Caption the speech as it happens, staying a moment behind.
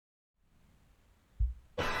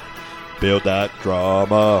Build that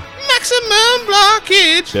drama. Maximum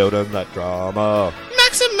blockage. Building that drama.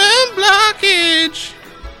 Maximum blockage.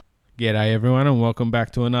 G'day everyone and welcome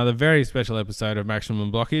back to another very special episode of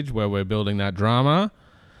Maximum Blockage where we're building that drama.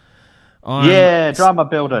 Drama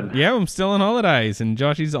building. Yeah, I'm still on holidays and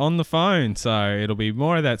Josh is on the phone, so it'll be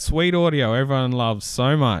more of that sweet audio everyone loves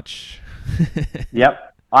so much. Yep.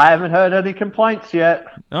 I haven't heard any complaints yet.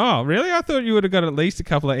 Oh, really? I thought you would have got at least a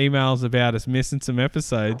couple of emails about us missing some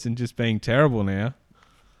episodes and just being terrible now.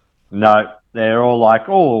 No, they're all like,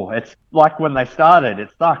 oh, it's like when they started.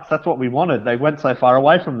 It sucks. That's what we wanted. They went so far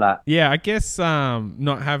away from that. Yeah, I guess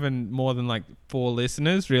not having more than like 4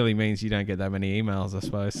 listeners really means you don't get that many emails, I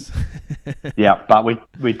suppose. Yeah, but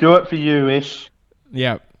we do it for you, Ish.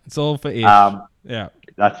 Yeah, it's all for Ish. Yeah.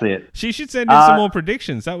 That's it. She should send in some more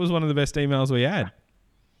predictions. That was one of the best emails we had.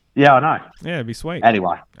 Yeah, I know. Yeah, it'd be sweet.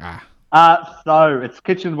 Anyway. So it's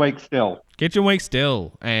kitchen week still. Kitchen week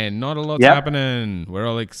still, and not a lot's happening. We're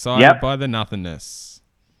all excited by the nothingness.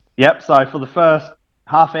 Yep, so for the first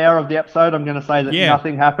half hour of the episode, I'm going to say that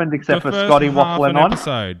nothing happened except for Scotty waffling on. The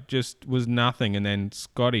episode just was nothing, and then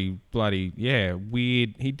Scotty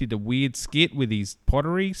weird. He did a weird skit with his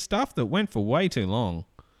pottery stuff that went for way too long.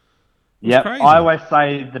 Yep, crazy. I always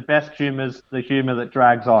say the best humour's the humour that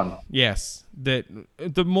drags on. Yes, that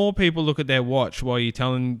the more people look at their watch while you're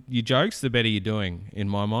telling your jokes, the better you're doing, in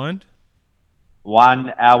my mind.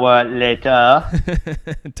 1 hour later.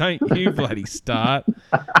 Don't you bloody start.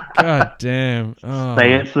 God damn. Oh. See,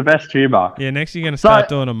 it's the best humour. Yeah, next you're going to start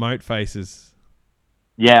doing emote faces.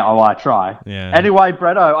 Yeah, I try. Yeah. Anyway,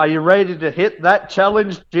 Bretto, are you ready to hit that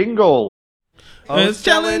challenge jingle? It's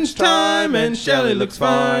challenge time and Shelley looks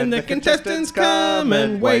fine. The contestants come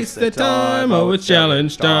and waste their time. Oh, it's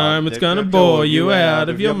challenge time. It's gonna bore you out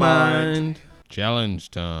of your mind.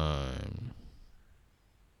 Challenge time.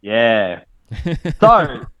 Yeah.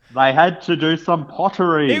 So, they had to do some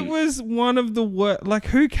pottery. It was one of the worst. Like,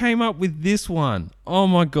 who came up with this one? Oh,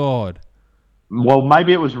 my God. Well,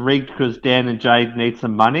 maybe it was rigged because Dan and Jade need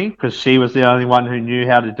some money because she was the only one who knew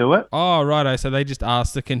how to do it. Oh, righto. So they just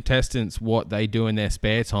asked the contestants what they do in their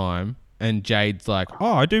spare time, and Jade's like,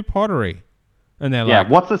 "Oh, I do pottery," and they're like,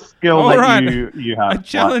 "What's a skill that you have?"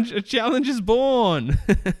 A challenge is born.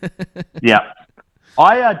 Yeah,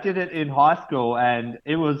 I did it in high school, and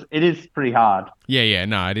it is pretty hard. Yeah,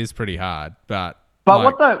 no, it is pretty hard, but.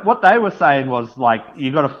 But what they were saying was like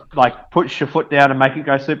you got to like push your foot down and make it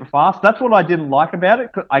go super fast. That's what I didn't like about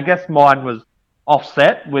it. I guess mine was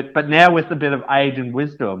offset but now with a bit of age and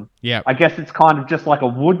wisdom, I guess it's kind of just like a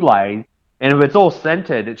wood lathe, and if it's all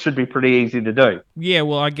centered, it should be pretty easy to do. Yeah,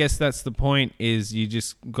 well, I guess that's the point. Is you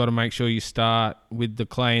just got to make sure you start with the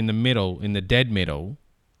clay in the middle, in the dead middle,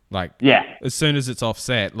 like as soon as it's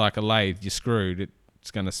offset, like a lathe, you're screwed.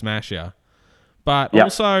 It's going to smash you. But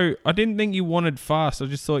also, I didn't think you wanted fast. I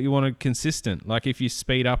just thought you wanted consistent. Like, if you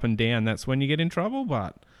speed up and down, that's when you get in trouble.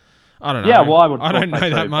 But I don't know. Yeah, well, I don't know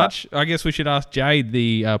that much. I guess we should ask Jade,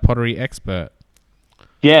 the pottery expert.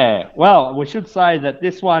 Yeah, well, we should say that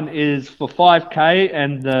this one is for 5K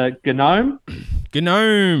and the Gnome.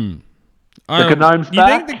 Gnome. The Gnome's You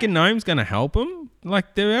back. think the Gnome's going to help him?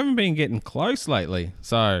 Like, they haven't been getting close lately.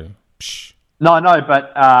 So, No,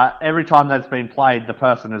 but every time that's been played, the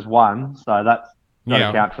person has won, so that's got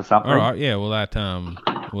to count for something. All right, yeah. Well,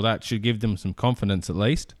 that should give them some confidence at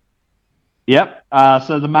least. Yep.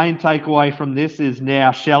 So the main takeaway from this is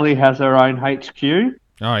now Shelley has her own HQ.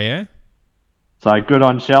 Oh yeah. So good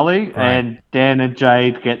on Shelley, and Dan and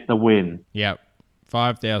Jade get the win. Yep.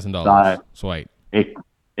 $5,000. So, sweet.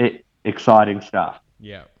 Exciting stuff.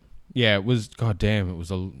 Yeah. Yeah. It was. God damn. It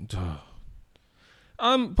was a.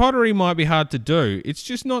 Pottery might be hard to do. It's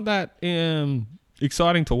just not that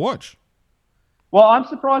exciting to watch. Well, I'm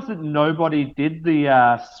surprised that nobody did the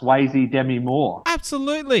Swayze Demi Moore.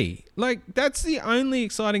 Absolutely. Like, that's the only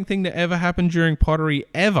exciting thing that ever happened during pottery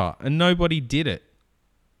ever, and nobody did it.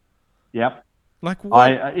 Yep. Like,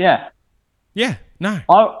 what? Yeah, no.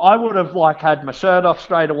 I would have, had my shirt off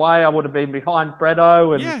straight away. I would have been behind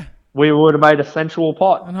Bretto, and we would have made a sensual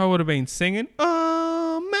pot. And I would have been singing,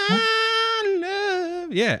 "Oh, my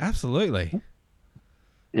love." Yeah, absolutely.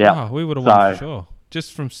 Yeah. Oh, we would have won for sure.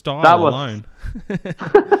 Just from style alone. So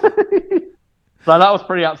that was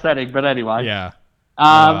pretty upsetting, but anyway. Yeah.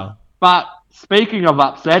 But speaking of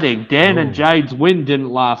upsetting, Dan and Jade's win didn't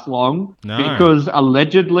last long because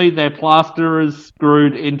allegedly their plaster is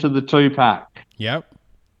screwed into the 2-pack. Yep.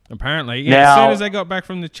 Apparently. Yeah, as soon as they got back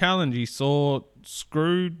from the challenge, he saw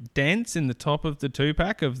screw dents in the top of the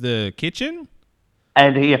 2-pack of the kitchen.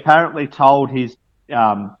 And he apparently told his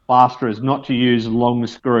plasterers not to use long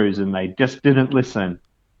screws, and they just didn't listen.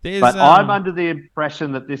 But I'm under the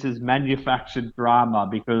impression that this is manufactured drama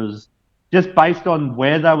because just based on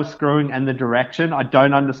where they were screwing and the direction, I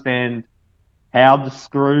don't understand how the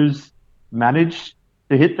screws managed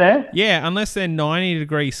to hit there. Yeah, unless they're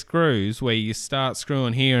 90-degree screws where you start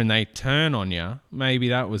screwing here and they turn on you. Maybe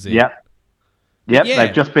that was it. Yep, yeah.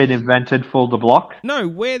 They've just been invented for the block. No,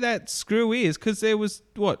 where that screw is, because there was,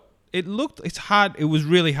 it was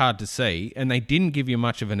really hard to see, and they didn't give you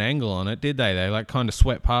much of an angle on it, did they? They like kind of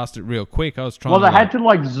swept past it real quick. I was trying Well, they had to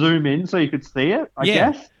like zoom in so you could see it, I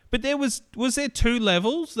guess. But there was there 2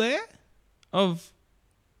 levels there of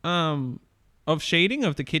sheeting,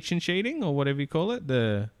 of the kitchen sheeting, or whatever you call it?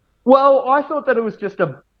 Well, I thought that it was just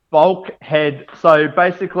a bulkhead. So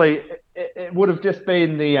basically, it would have just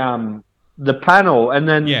been the panel, and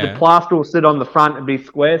then the plaster will sit on the front and be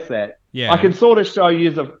square set. Yeah. I can sort of show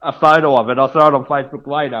you a photo of it. I'll throw it on Facebook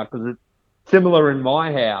later because it's similar in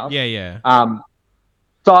my house. Yeah.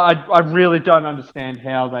 So I really don't understand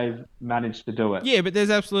how they've managed to do it. Yeah, but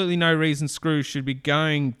there's absolutely no reason screws should be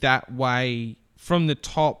going that way from the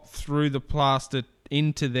top through the plaster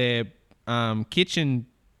into their kitchen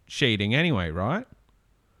sheeting anyway, right?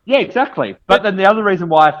 Yeah, exactly. But then the other reason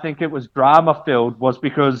why I think it was drama-filled was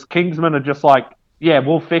because Kingsman are just like, yeah,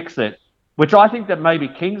 we'll fix it. Which I think that maybe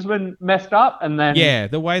Kingsman messed up and then... Yeah,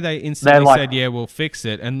 the way they instantly said, yeah, we'll fix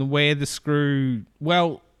it. And where the screw...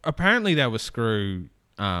 Well, apparently they were screw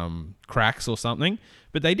cracks or something,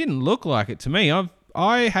 but they didn't look like it to me.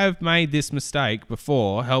 I have made this mistake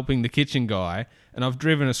before helping the kitchen guy, and I've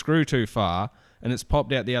driven a screw too far, and it's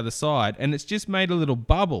popped out the other side, and it's just made a little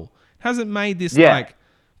bubble. It hasn't made this, like,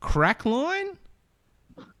 crack line.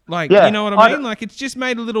 Like, you know what I mean? Like, it's just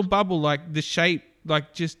made a little bubble, like, the shape,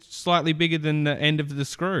 like, just slightly bigger than the end of the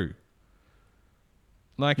screw.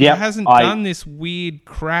 Like, it hasn't done this weird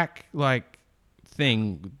crack, like,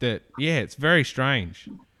 thing that, it's very strange.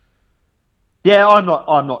 Yeah,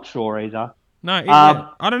 I'm not sure either. No,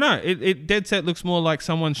 I don't know. It dead set looks more like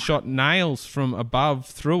someone shot nails from above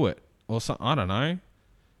through it or something. I don't know.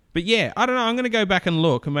 But yeah, I don't know. I'm going to go back and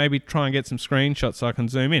look and maybe try and get some screenshots so I can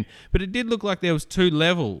zoom in. But it did look like there was 2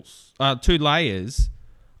 layers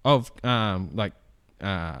of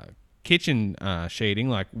kitchen sheeting,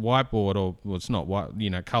 like whiteboard or it's not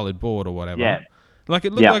white, coloured board or whatever. Yeah. Like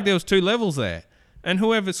it looked like there was 2 levels there, and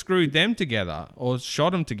whoever screwed them together or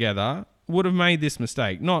shot them together would have made this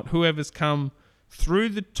mistake, not whoever's come through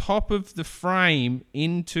the top of the frame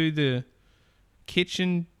into the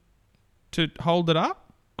kitchen to hold it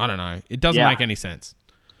up. I don't know. It doesn't make any sense.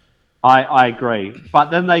 I agree. But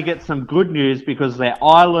then they get some good news because their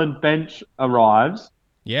island bench arrives.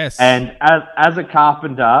 Yes. And as a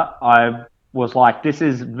carpenter, I was like, this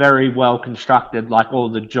is very well constructed, like all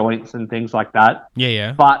the joints and things like that.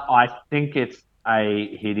 Yeah. But I think it's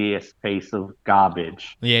a hideous piece of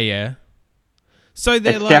garbage. Yeah. So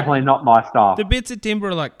they're it's definitely not my style. The bits of timber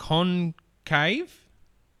are like concave?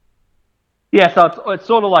 Yeah, so it's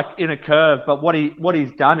sort of like in a curve, but what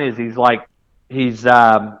he's done is he's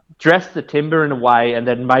dressed the timber in a way and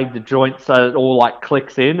then made the joint so it all like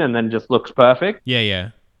clicks in and then just looks perfect. Yeah.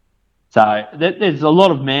 So there's a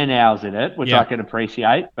lot of man hours in it, which I can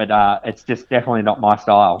appreciate, but it's just definitely not my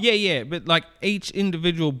style. Yeah, but like each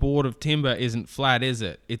individual board of timber isn't flat, is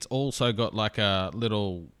it? It's also got like a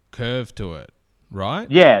little curve to it,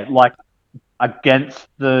 right? Yeah, like against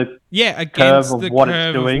the curve of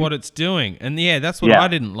what it's doing. And that's what I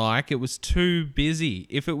didn't like. It was too busy.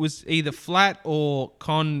 If it was either flat or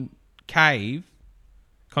convex.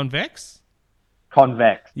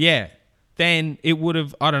 Yeah. Then it would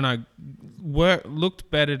have, I don't know,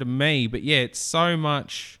 looked better to me. But it's so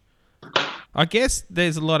much. I guess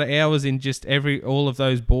there's a lot of hours in just all of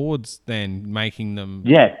those boards then making them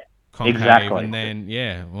concave. Exactly. And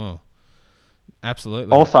then,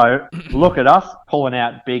 absolutely. Also, look at us pulling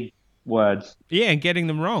out big words. Yeah, and getting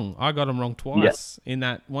them wrong. I got them wrong twice in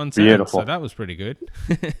that one sentence. Beautiful. So that was pretty good.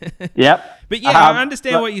 Yep. But I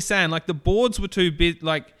understand what you're saying. Like the boards were too big.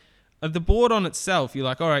 Like the board on itself, you're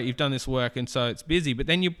like, all right, you've done this work, and so it's busy. But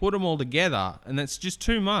then you put them all together, and that's just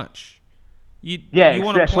too much. You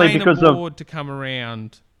want to plane a board to come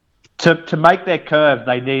around. To make their curve,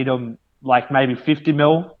 they need them like maybe 50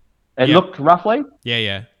 mil. It looked roughly.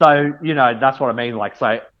 Yeah. So, that's what I mean. Like,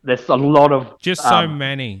 so there's a lot of... Just so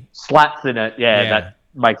many. Slats in it, that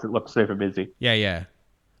makes it look super busy. Yeah.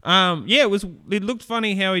 It looked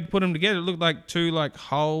funny how he'd put them together. It looked like 2 like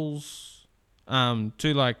holes, 2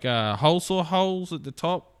 like hole saw holes at the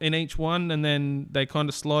top in each one, and then they kind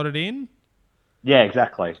of slotted in. Yeah,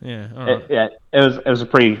 exactly. Yeah, all right. It was a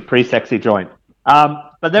pretty sexy joint.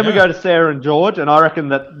 But then we go to Sarah and George, and I reckon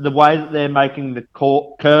that the way that they're making the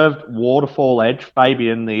curved waterfall edge,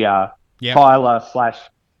 Fabian, the Tyler /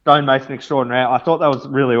 stonemason extraordinaire, I thought that was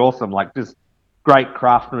really awesome. Like, just great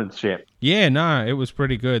craftsmanship. Yeah, no, it was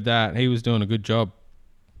pretty good. That he was doing a good job.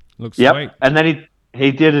 Looks sweet. And then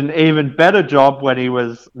he did an even better job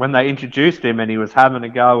when they introduced him, and he was having a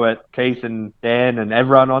go at Keith and Dan and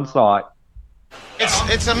everyone on site.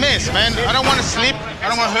 It's a mess, man. I don't want to slip. I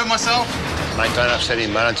don't want to hurt myself. Mate, don't upset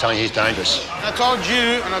him, man. I'm telling you, he's dangerous. I told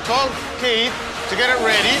you and I told Keith to get it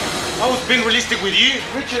ready. I was being realistic with you.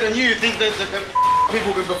 Richard and you think that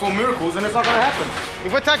people can perform miracles, and it's not going to happen.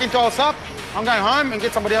 If we're taking Toss up, I'm going home and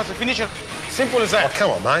get somebody else to finish it. Simple as that. Oh,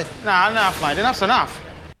 come on, mate. Nah, enough, mate. Enough's enough.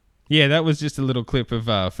 Yeah, that was just a little clip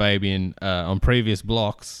of Fabian on previous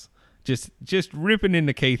blocks, just ripping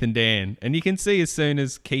into Keith and Dan. And you can see as soon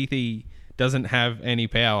as Keithy doesn't have any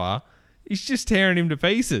power, he's just tearing him to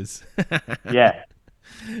pieces. Yeah.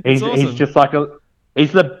 He's awesome. He's just like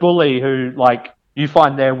he's the bully who, like, you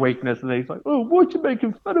find their weakness and he's like, oh, why you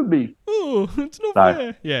making fun of me? Oh, it's not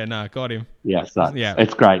fair. Yeah, no, got him. Yeah,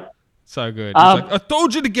 it's great. So good. He's like, I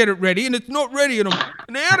told you to get it ready and it's not ready and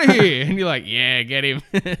I'm out of here. And you're like, yeah, get him.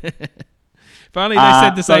 If only they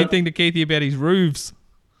said the same thing to Keithy about his roofs.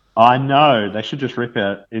 I know. They should just rip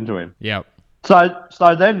it into him. Yep. So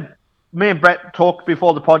then me and Brett talked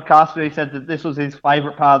before the podcast, and he said that this was his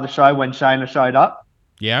favourite part of the show when Shayna showed up.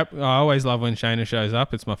 Yep. I always love when Shayna shows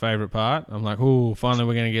up. It's my favourite part. I'm like, oh, finally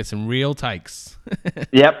we're going to get some real takes.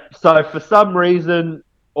 Yep. So for some reason,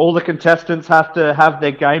 all the contestants have to have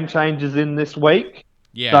their game changers in this week.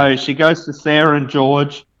 Yeah. So she goes to Sarah and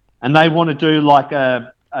George, and they want to do like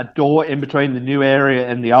a door in between the new area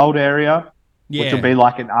and the old area, which will be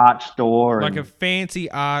like an arch door. Like a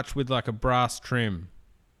fancy arch with like a brass trim.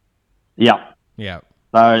 Yep. Yep.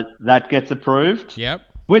 So that gets approved. Yep.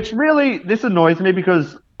 Which really, this annoys me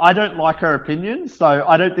because I don't like her opinion, so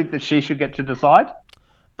I don't think that she should get to decide.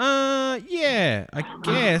 Yeah, I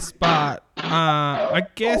guess, but I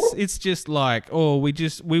guess it's just like, oh,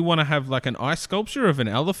 we want to have like an ice sculpture of an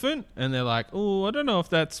elephant, and they're like, oh, I don't know if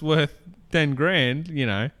that's worth 10 grand, you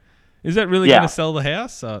know. Is that really going to sell the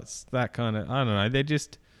house? So it's that kind of, I don't know. They're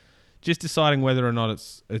just deciding whether or not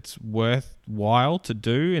it's worthwhile to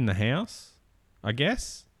do in the house, I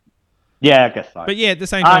guess. Yeah, I guess so. But yeah, at the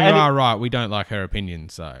same time, you are right. We don't like her opinion,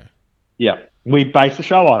 so. Yeah, we base the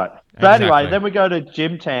show on it. So Exactly. anyway, then we go to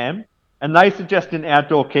Jim Tam, and they suggest an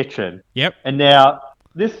outdoor kitchen. Yep. And now,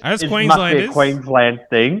 this as must be a Queenslanders, Queensland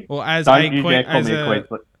thing. or as Don't a you dare call me a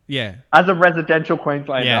Queensland. Yeah. As a residential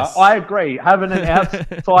Queenslander, Yes. I agree. Having an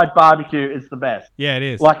outside barbecue is the best. Yeah, it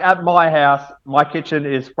is. Like at my house, my kitchen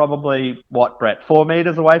is probably, what, Brett, 4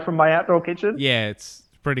 meters away from my outdoor kitchen? Yeah, it's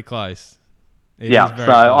pretty close. It Yeah, is very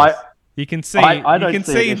so close. You can see, I don't you can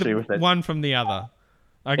see an see issue with it. one from the other.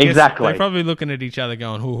 I guess Exactly. They're probably looking at each other,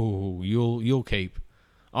 going, "Ooh, you'll keep.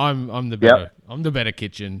 I'm the better. I'm the better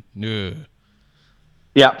kitchen." No.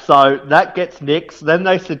 Yeah, so that gets nixed. Then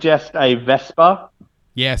they suggest a Vespa,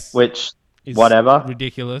 Yes. which is whatever.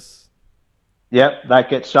 ridiculous. Yep, that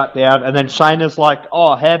gets shut down. And then Shayna's like,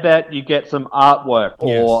 oh, how about you get some artwork?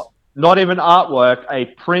 Yes. Or not even artwork, a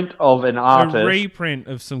print of an artist. A reprint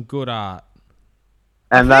of some good art.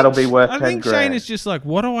 And that'll be worth 10 I think grand. Shane is just like,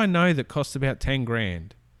 what do I know that costs about 10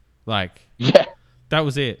 grand? Like, Yeah. that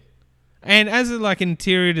was it. And as a like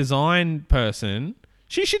interior design person,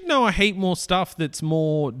 she should know a heap more stuff that's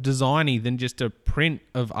more designy than just a print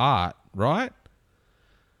of art, right?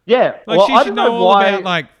 Yeah. Like well, she I should don't know know all why. about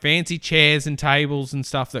like fancy chairs and tables and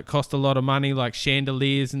stuff that cost a lot of money, like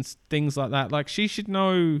chandeliers and things like that. Like she should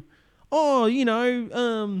know, Bob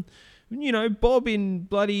in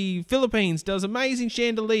bloody Philippines does amazing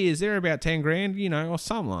chandeliers. They're about 10 grand, or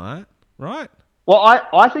something like that, right? Well,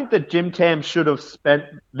 I think that Jim Tam should have spent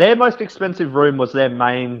their most expensive room was their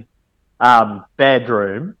main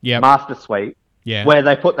bedroom, Yep. master suite, Yeah. where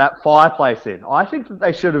they put that fireplace in. I think that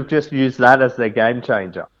they should have just used that as their game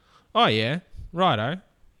changer. Oh yeah, righto.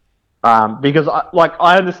 Because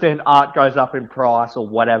I understand art goes up in price or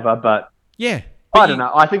whatever, but Yeah. I don't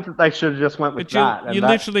know. I think that they should have just went with But that. and you that-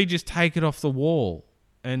 literally just take it off the wall,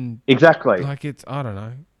 and Exactly. like I don't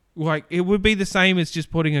know, like it would be the same as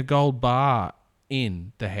just putting a gold bar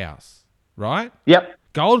in the house, right? Yep.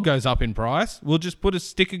 Gold goes up in price. We'll just put a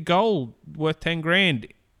stick of gold worth 10 grand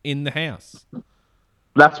in the house.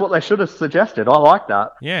 That's what they should have suggested. I like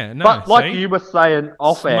that. Yeah, no. But like see? you were saying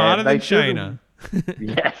off air, Smarter they than should Shayna.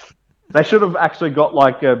 Yes. They should have actually got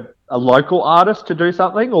like a local artist to do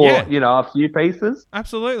something or, Yeah. a few pieces.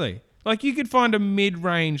 Absolutely. Like you could find a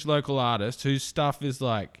mid-range local artist whose stuff is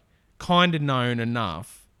like kind of known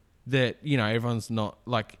enough that, everyone's not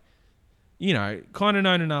like, you know, kind of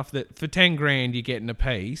known enough that for 10 grand you're getting a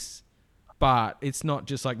piece, but it's not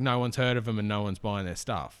just like no one's heard of them and no one's buying their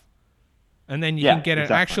stuff. And then you can get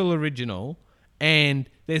an actual original, and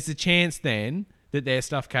there's a chance then that their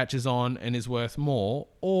stuff catches on and is worth more,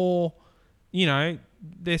 or, you know,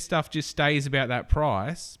 their stuff just stays about that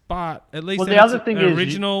price, but at least the other thing is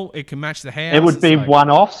original, it can match the house. It would be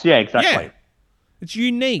one-offs, yeah, exactly. Yeah. It's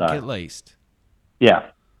unique at least. Yeah.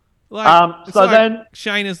 Like, so then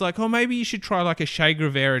Shayna's like, oh, maybe you should try like a Che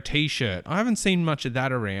Guevara t-shirt. I haven't seen much of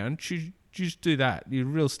that around. Should just do that. You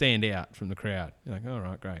real stand out from the crowd. You're like, all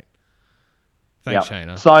right, great. Thanks,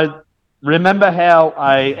 Shayna. So remember how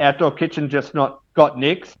a outdoor kitchen just not got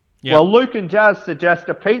nixed? Yep. Well, Luke and Jazz suggest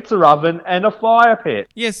a pizza oven and a fire pit.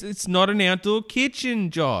 Yes, it's not an outdoor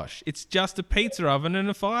kitchen, Josh. It's just a pizza oven and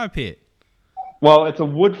a fire pit. Well, it's a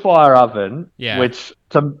wood fire oven, which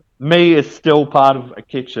to me is still part of a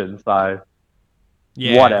kitchen, so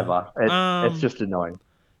whatever. It's just annoying.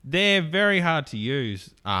 They're very hard to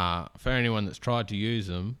use. For anyone that's tried to use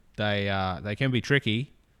them, they can be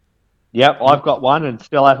tricky. Yep, I've got one and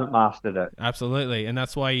still haven't mastered it. Absolutely, and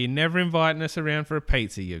that's why you're never inviting us around for a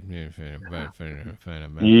pizza. You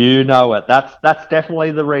know it. That's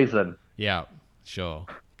definitely the reason. Yeah, sure.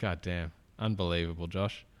 God damn. Unbelievable,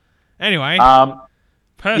 Josh. Anyway,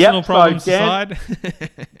 personal problems aside.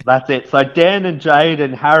 That's it. So Dan and Jade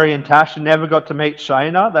and Harry and Tash never got to meet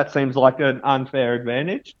Shayna. That seems like an unfair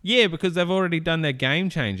advantage. Yeah, because they've already done their game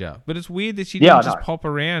changer. But it's weird that she didn't just pop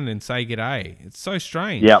around and say g'day. It's so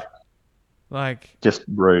strange. Yep. Like, just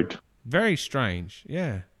rude. Very strange.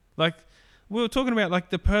 Yeah. Like, we were talking about like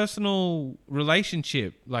the personal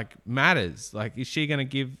relationship like matters. Like, is she going to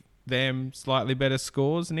give them slightly better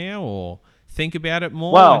scores now, or think about it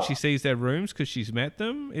more when she sees their rooms because she's met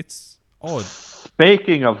them? It's odd.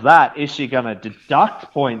 Speaking of that, is she going to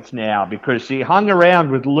deduct points now because she hung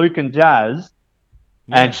around with Luke and Jazz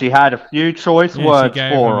and she had a few choice words she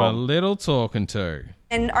gave for them them. A little talking to.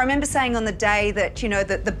 And I remember saying on the day that, you know,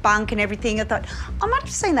 the bunk and everything, I thought, I might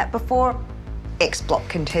have seen that before. X-Block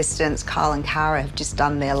contestants, Carl and Cara, have just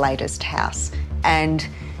done their latest house and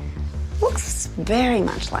looks very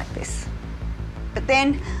much like this. But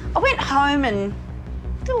then I went home and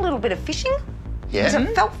did a little bit of fishing. Yeah. Because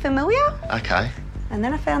it felt familiar. Okay. And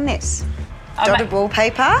then I found this. Dotted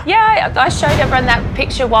wallpaper. Yeah, I showed everyone that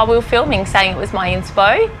picture while we were filming, saying it was my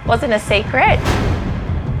inspo. Wasn't a secret.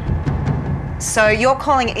 So you're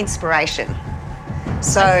calling it inspiration.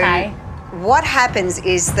 So what happens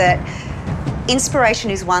is that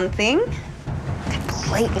inspiration is one thing,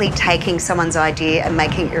 completely taking someone's idea and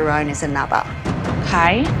making it your own is another.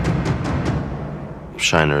 Okay.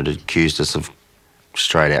 Shayna had accused us of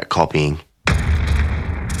straight out copying.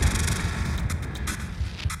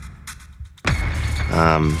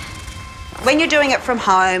 When you're doing it from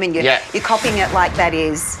home and you're copying it like that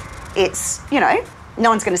it's, you know, no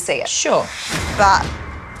one's going to see it. Sure. But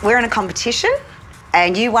we're in a competition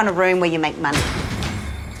and you want a room where you make money.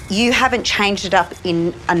 You haven't changed it up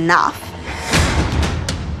enough.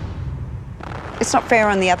 It's not fair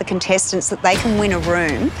on the other contestants that they can win a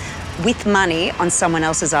room with money on someone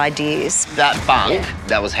else's ideas. That bunk,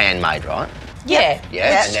 that was handmade, right? Yeah.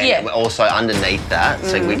 Yeah. And then also underneath that,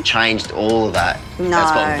 so we've changed all of that. No.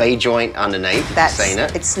 That's got V-joint underneath. You've seen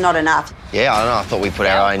it. It's not enough. Yeah, I don't know. I thought we put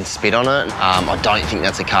our own spin on it. I don't think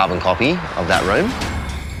that's a carbon copy of that room.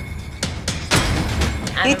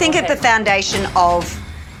 You think of the foundation of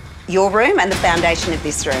your room and the foundation of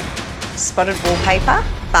this room. Spotted wallpaper,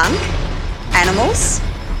 bunk, animals,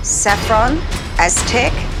 saffron,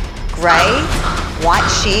 Aztec, grey, white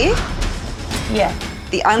sheer. Yeah.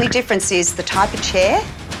 The only difference is the type of chair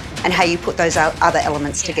and how you put those other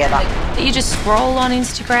elements together. You just scroll on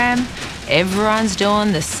Instagram, everyone's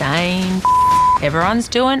doing the same. Everyone's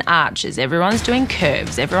doing arches, everyone's doing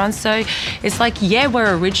curves, it's like, yeah,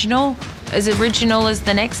 we're original as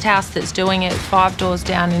the next house that's doing it 5 doors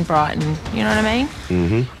down in Brighton. You know what I mean?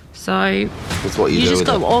 Mm-hmm. So that's what you do just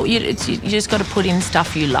with you just got to put in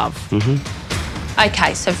stuff you love. Mm-hmm.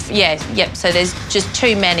 Okay, so so there's just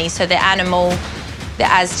too many. So the animal, the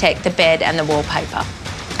Aztec, the bed, and the wallpaper.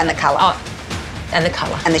 And the colour. Oh, and the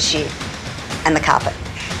colour. And the sheer. And the carpet.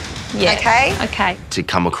 Yeah. Okay? Okay. To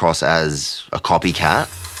come across as a copycat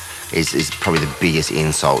is probably the biggest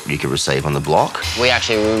insult you could receive on the block. We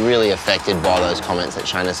actually were really affected by those comments that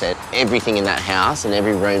Shayna said. Everything in that house and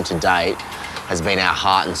every room to date has been our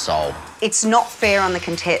heart and soul. It's not fair on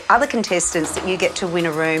the other contestants that you get to win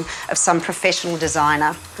a room of some professional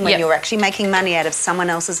designer. When you're actually making money out of someone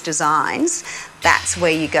else's designs, that's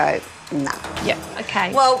where you go, No. Yeah.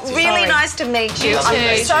 Okay. Well, really Sorry. nice to meet you. You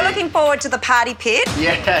I'm too. so looking forward to the party pit.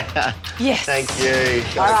 Yeah. Yes. Thank you.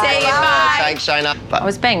 All right, See you, bye. bye. Thanks, Shayna. But I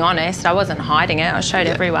was being honest. I wasn't hiding it. I showed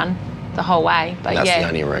everyone the whole way. But that's yeah. the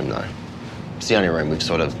only room, though. It's the only room we've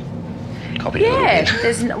sort of copied a little Yeah,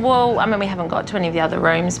 bit. I mean, we haven't got to any of the other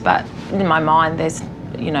rooms, but in my mind, there's,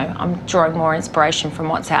 I'm drawing more inspiration from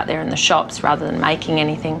what's out there in the shops rather than making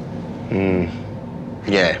anything.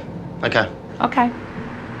 Yeah. Okay. Okay.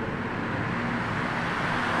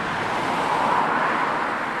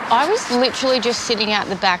 I was literally just sitting out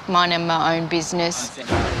the back minding my own business.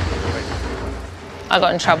 I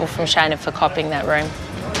got in trouble from Shayna for copying that room.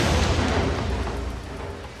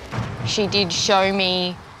 She did show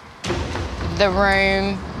me the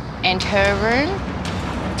room and her room.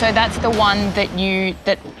 So that's the one that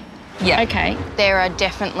Yeah. Okay. There are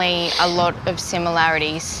definitely a lot of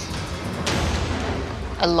similarities.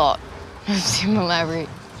 A lot of similarities.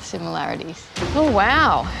 Oh,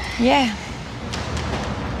 wow. Yeah.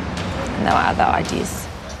 No other ideas.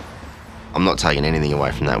 I'm not taking anything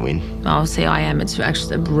away from that win. Oh, see, I am. It's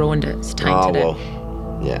actually ruined it. It's tainted well,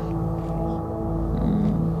 yeah.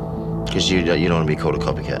 Because you don't want to be called a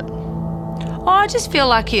copycat. Oh, I just feel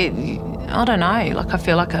like I don't know. Like, I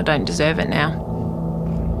feel like I don't deserve it now.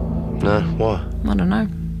 No, why? I don't know.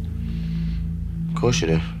 Of course you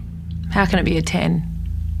do. How can it be a 10?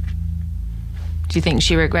 Do you think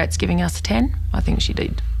she regrets giving us a 10? I think she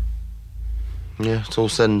did. Yeah, it's all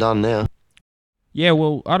said and done now. Yeah,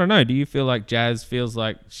 well, I don't know. Do you feel like Jazz feels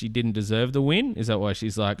like she didn't deserve the win? Is that why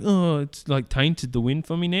she's like, oh, it's like tainted the win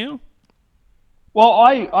for me now? Well,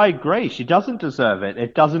 I agree. She doesn't deserve it.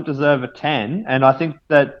 It doesn't deserve a 10, and I think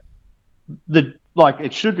that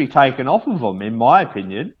it should be taken off of them, in my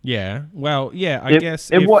opinion. Yeah. Well, yeah, I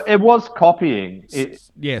guess it was copying.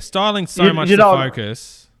 Styling so much the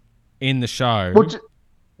focus in the show. Well,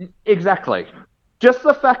 exactly. Just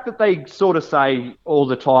the fact that they sort of say all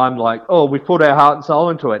the time, like, oh, we put our heart and soul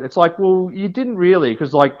into it. It's like, well, you didn't really,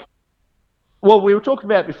 because, we were talking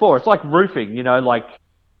about it before. It's like roofing,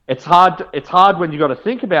 it's hard when you got to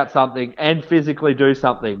think about something and physically do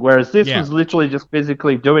something, whereas this was literally just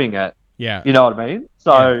physically doing it. Yeah. You know what I mean?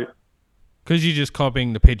 So, because you're just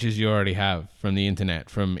copying the pictures you already have from the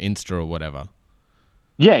internet, from Insta or whatever.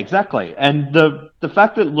 Yeah, exactly. And the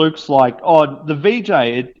fact that Luke's like, oh, the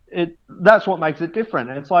VJ, that's what makes it different.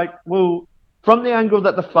 And it's like, well, from the angle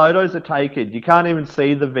that the photos are taken, you can't even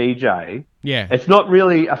see the VJ. Yeah. It's not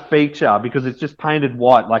really a feature because it's just painted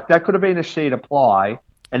white. Like, that could have been a sheet of ply,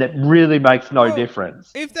 and it really makes no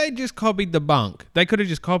difference. If they just copied the bunk, they could have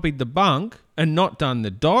just copied the bunk and not done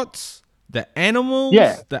the dots, the animals,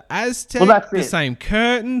 the Aztec, the same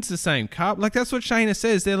curtains, the same cup. Like, that's what Shayna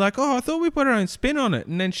says. They're like, oh, I thought we put our own spin on it.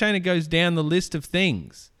 And then Shayna goes down the list of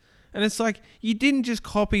things. And it's like, you didn't just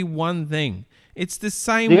copy one thing. It's the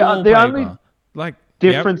same wallpaper. The only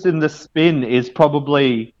difference in the spin is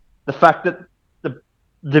probably the fact that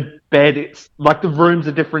the bed, it's like the room's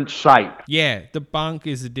a different shape. Yeah, the bunk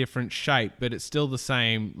is a different shape, but it's still the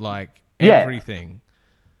same, everything.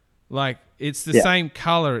 Like, it's the same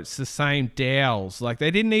color, it's the same dowels. Like,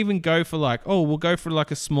 they didn't even go for we'll go for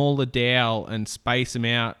a smaller dowel and space them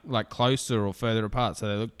out closer or further apart so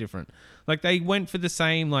they look different. Like, they went for the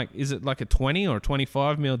same, is it a 20 or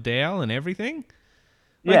 25 mil dowel and everything?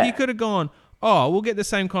 Like, you could have gone, oh, we'll get the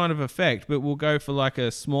same kind of effect, but we'll go for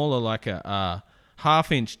a smaller, a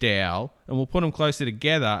half-inch dowel, and we'll put them closer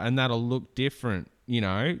together, and that'll look different,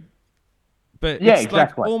 But it's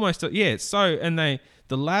exactly. almost, and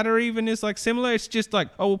the ladder even is similar. It's just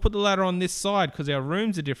we'll put the ladder on this side because our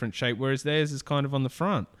room's a different shape, whereas theirs is kind of on the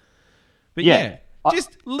front. But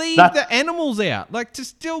just leave the animals out. To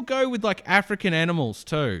still go with African animals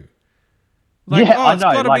too. It's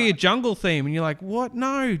got to be a jungle theme, and you're like, what?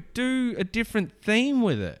 No, do a different theme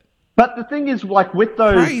with it. But the thing is, with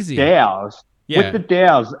those dowels. With the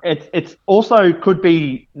dowels, it's also could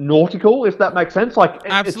be nautical, if that makes sense.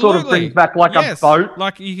 It sort of brings back a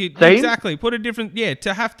boat. You could theme. Exactly put a different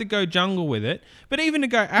to have to go jungle with it, but even to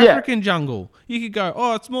go African jungle, you could go.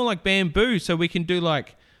 Oh, it's more like bamboo, so we can do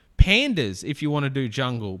pandas if you want to do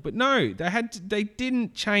jungle. But no, they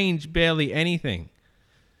didn't change barely anything.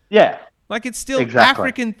 Yeah, it's still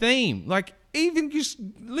African theme. Even just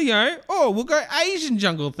we'll go Asian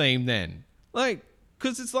jungle theme then.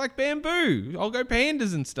 Because it's bamboo. I'll go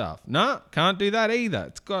pandas and stuff. No, can't do that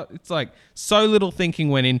either. It's so little thinking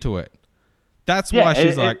went into it. That's why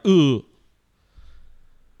she's ugh.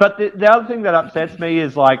 But the other thing that upsets me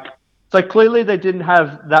is so clearly they didn't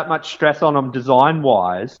have that much stress on them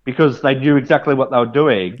design-wise because they knew exactly what they were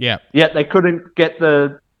doing. Yeah. Yet they couldn't get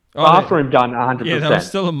the bathroom done 100%. Yeah, they were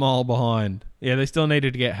still a mile behind. Yeah, they still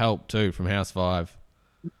needed to get help too from House 5.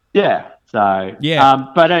 Yeah, so... Yeah.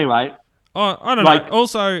 But anyway... Oh, I don't know.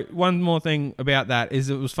 Also, one more thing about that is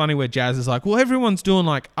it was funny where Jazz is like, well, everyone's doing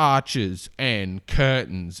like arches and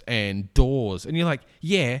curtains and doors. And you're like,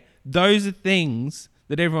 yeah, those are things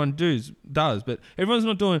that everyone does, but everyone's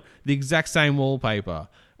not doing the exact same wallpaper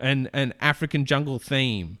and an African jungle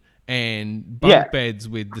theme and bunk beds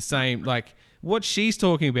with the same, like, what she's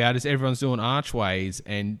talking about is everyone's doing archways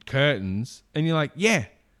and curtains. And you're like, yeah,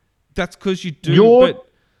 that's because you do,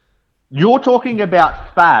 You're talking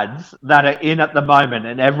about fads that are in at the moment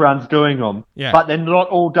and everyone's doing them, but they're not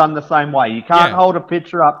all done the same way. You can't hold a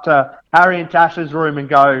picture up to Harry and Tasha's room and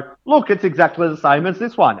go, look, it's exactly the same as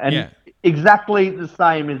this one. And exactly the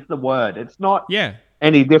same is the word. It's not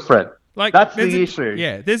any different. Like, that's the issue.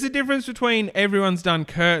 Yeah, there's a difference between everyone's done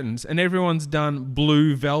curtains and everyone's done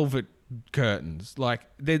blue velvet curtains. Like,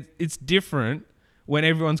 it's different when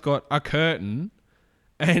everyone's got a curtain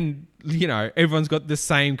and, you know, everyone's got the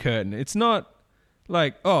same curtain. It's not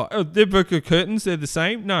like, oh, they're both curtains, they're the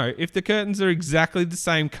same. No, if the curtains are exactly the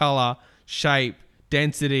same color, shape,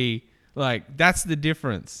 density, like, that's the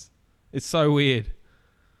difference. It's so weird.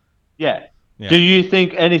 Yeah. Do you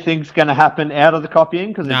think anything's going to happen out of the copying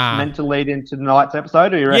because it's meant to lead into tonight's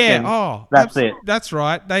episode, or you reckon that's it? That's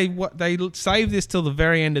right. They saved this till the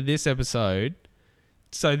very end of this episode.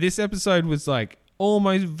 So this episode was like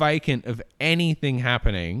almost vacant of anything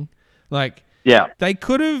happening. Like, they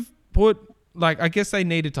could have put, like, I guess they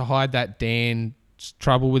needed to hide that Dan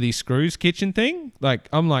trouble with his screws kitchen thing. Like,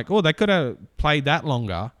 I'm like, oh, they could have played that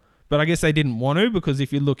longer, but I guess they didn't want to, because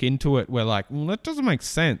if you look into it, we're like, well, that doesn't make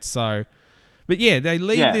sense. So, but yeah, they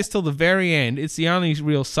leave this till the very end. It's the only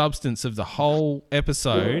real substance of the whole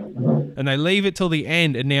episode, and they leave it till the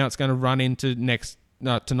end, and now it's going to run into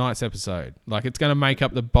tonight's episode. Like, it's going to make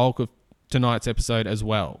up the bulk of tonight's episode as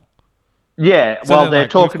well. Yeah, so well, they're like,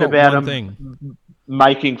 talking about them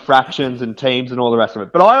making fractions and teams and all the rest of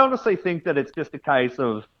it. But I honestly think that it's just a case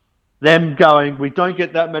of them going, we don't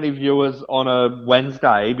get that many viewers on a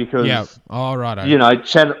Wednesday because, you know,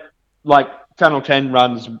 Channel 10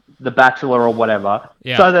 runs The Bachelor or whatever.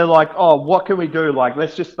 Yeah. So they're like, oh, what can we do? Like,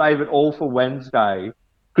 let's just save it all for Wednesday.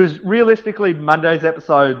 Because realistically, Monday's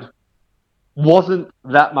episode wasn't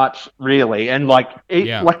that much, really. And, like,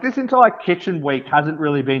 like this entire kitchen week hasn't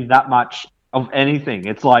really been that much of anything.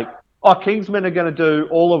 It's like, oh, Kingsman are going to do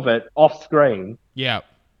all of it off screen. Yeah.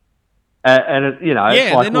 And it, you know,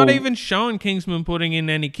 it's like, they're not even showing Kingsman putting in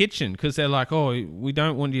any kitchen because they're like, oh, we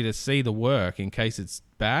don't want you to see the work in case it's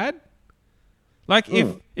bad. Like,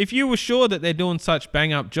 if you were sure that they're doing such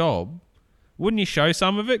bang-up job, wouldn't you show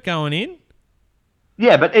some of it going in?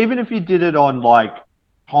 Yeah, but even if you did it on, like,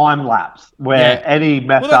 time-lapse, where any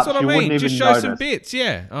mess-ups you wouldn't even just show notice. some bits,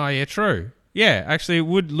 yeah. Oh, yeah, true. Yeah, actually, it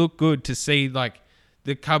would look good to see, like,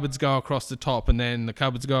 the cupboards go across the top and then the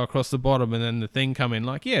cupboards go across the bottom and then the thing come in.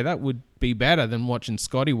 Like, yeah, that would be better than watching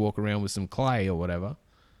Scotty walk around with some clay or whatever.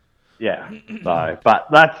 Yeah, so, but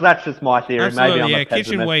that's just my theory. Absolutely, maybe I'm a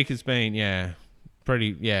kitchen week has been,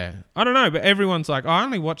 pretty, I don't know, but everyone's like, I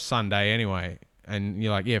only watch Sunday anyway. And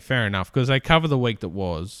you're like, yeah, fair enough, because they cover the week that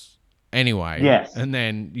was anyway. Yes. And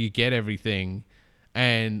then you get everything.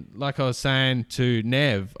 And like I was saying to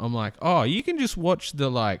Nev, I'm like, oh, you can just watch the,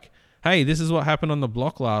 like, hey, this is what happened on the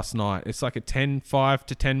block last night. It's like a 5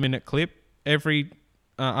 to 10 minute clip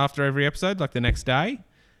after every episode, like the next day.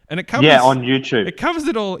 And it covers... Yeah, on YouTube. It covers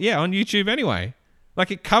it all, on YouTube anyway.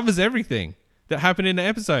 Like, it covers everything that happened in the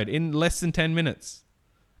episode in less than 10 minutes.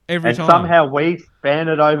 Every time. And somehow we span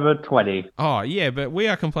it over 20. Oh, yeah, but we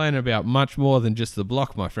are complaining about much more than just the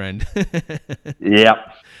block, my friend. Yep.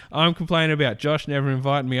 I'm complaining about Josh never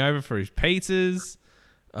inviting me over for his pizzas.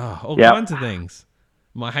 All kinds of things.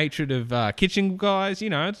 My hatred of kitchen guys,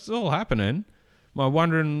 it's all happening. My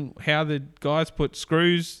wondering how the guys put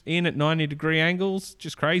screws in at 90-degree angles,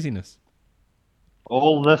 just craziness.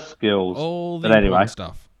 All the skills. All the important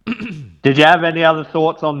stuff. Did you have any other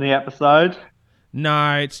thoughts on the episode?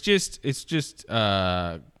 No, it's just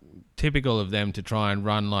typical of them to try and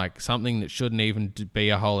run like something that shouldn't even be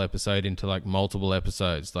a whole episode into like multiple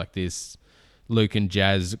episodes, like this Luke and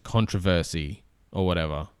Jazz controversy or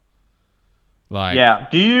whatever. Like, yeah.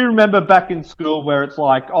 Do you remember back in school where it's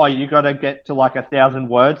like, oh, you got to get to like 1,000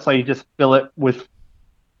 words, so you just fill it with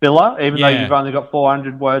filler, even though you've only got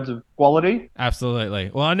 400 words of quality? Absolutely.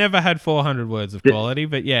 Well, I never had 400 words of quality,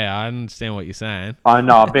 but yeah, I understand what you're saying. I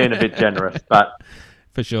know, I'm being a bit generous, but...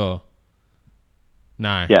 For sure.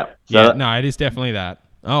 No. Yeah. No, it is definitely that.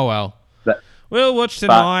 Oh, well. We'll watch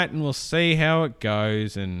tonight and we'll see how it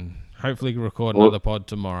goes and hopefully record another pod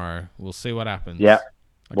tomorrow. We'll see what happens. Yeah.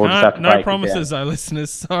 We'll just have to break No it promises, down. though, listeners.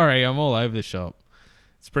 Sorry, I'm all over the shop.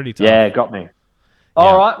 It's pretty tough. Yeah, got me.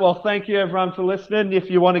 All right. Well, thank you everyone for listening. If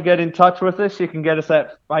you want to get in touch with us, you can get us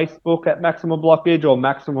at Facebook at Maximum Blockage or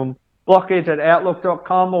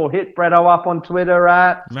MaximumBlockage@Outlook.com or hit Bretto up on Twitter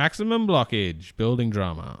at Maximum Blockage, building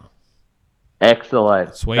drama.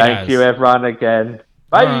 Excellent. Sweet Thank as. you everyone again.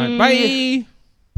 Bye. All right, bye.